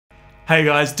Hey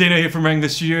guys, Dino here from Wrangler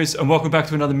Studios and welcome back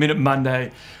to another Minute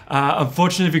Monday.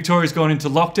 Unfortunately, Victoria's gone into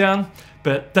lockdown,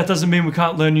 but that doesn't mean we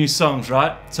can't learn new songs,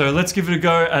 right? So let's give it a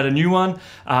go at a new one.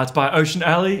 It's by Ocean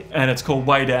Alley and it's called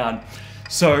Way Down.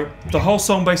 So the whole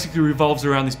song basically revolves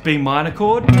around this B minor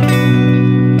chord,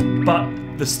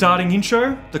 but the starting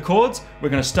intro, the chords, we're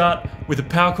going to start with a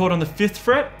power chord on the 5th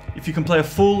fret. If you can play a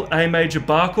full A major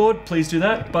bar chord, please do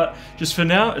that. But just for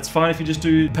now, it's fine if you just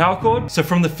do power chord. So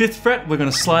from the 5th fret, we're going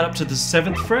to slide up to the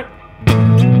 7th fret.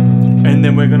 And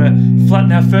then we're going to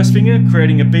flatten our first finger,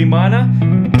 creating a B minor,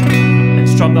 and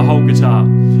strum the whole guitar.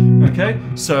 Okay,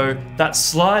 so that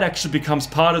slide actually becomes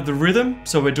part of the rhythm.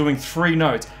 So we're doing 3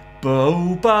 notes.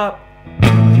 Bo, ba.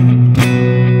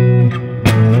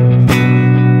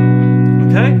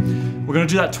 Okay, we're going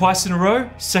to do that twice in a row.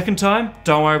 Second time,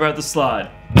 don't worry about the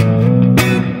slide.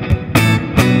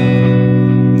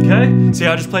 Okay, see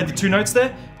how I just played the 2 notes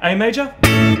there? A major,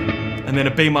 and then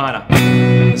a B minor.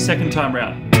 Second time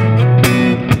round.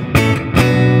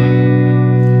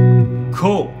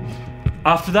 Cool.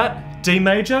 After that, D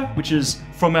major, which is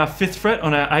from our 5th fret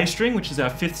on our A string, which is our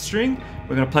 5th string.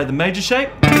 We're going to play the major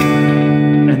shape,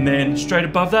 and then straight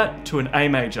above that to an A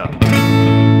major.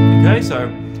 Okay,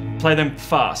 so play them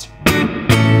fast.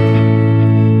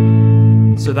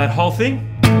 So that whole thing.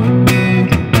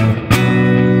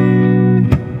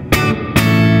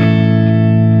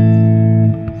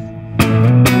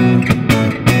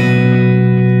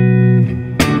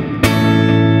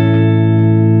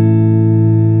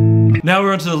 Now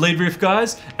we're onto the lead riff,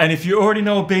 guys, and if you already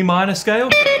know a B minor scale,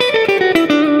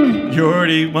 you're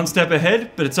already one step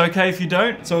ahead, but it's okay if you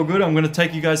don't, it's all good. I'm going to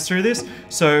take you guys through this.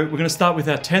 So we're going to start with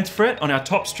our 10th fret on our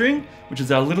top string, which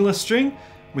is our littlest string,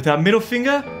 with our middle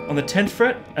finger on the 10th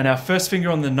fret and our first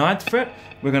finger on the 9th fret.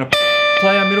 We're going to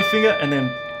play our middle finger and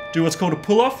then do what's called a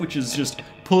pull off, which is just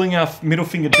pulling our middle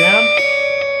finger down,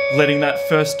 letting that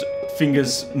first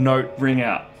finger's note ring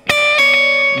out.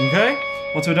 Okay?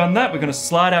 Once we've done that, we're going to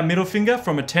slide our middle finger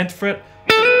from a 10th fret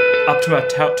up to our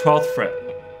 12th fret.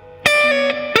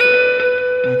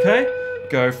 Okay?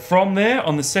 Go from there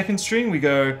on the 2nd string, we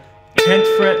go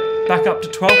 10th fret back up to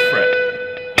 12th fret.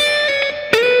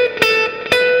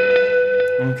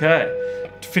 Okay.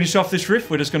 To finish off this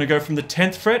riff, we're just going to go from the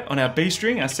 10th fret on our B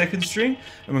string, our 2nd string,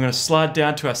 and we're going to slide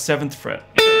down to our 7th fret.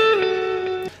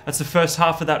 That's the first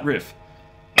half of that riff.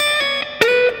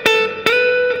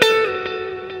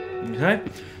 Okay.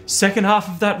 Second half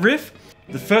of that riff,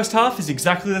 the first half is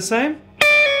exactly the same.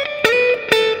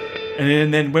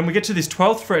 And then when we get to this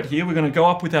 12th fret here, we're going to go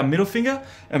up with our middle finger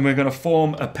and we're going to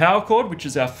form a power chord, which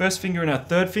is our first finger and our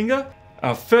 3rd finger.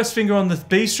 Our first finger on the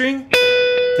B string,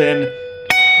 then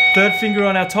 3rd finger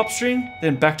on our top string,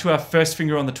 then back to our first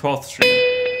finger on the 12th string.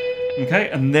 Okay,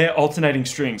 and they're alternating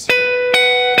strings.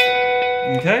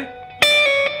 Okay?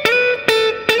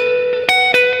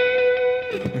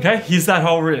 Okay, here's that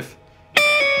whole riff.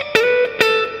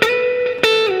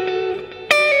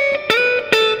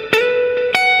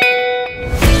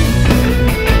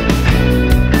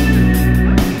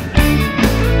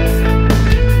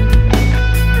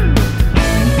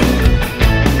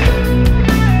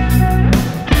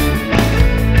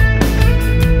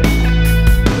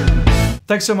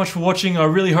 Thanks so much for watching. I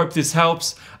really hope this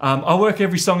helps. I work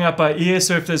every song out by ear,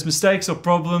 so if there's mistakes or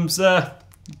problems,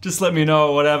 just let me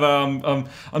know or whatever.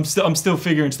 I'm still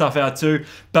figuring stuff out too.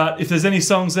 But if there's any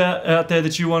songs out there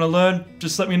that you want to learn,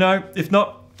 just let me know. If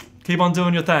not, keep on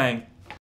doing your thing.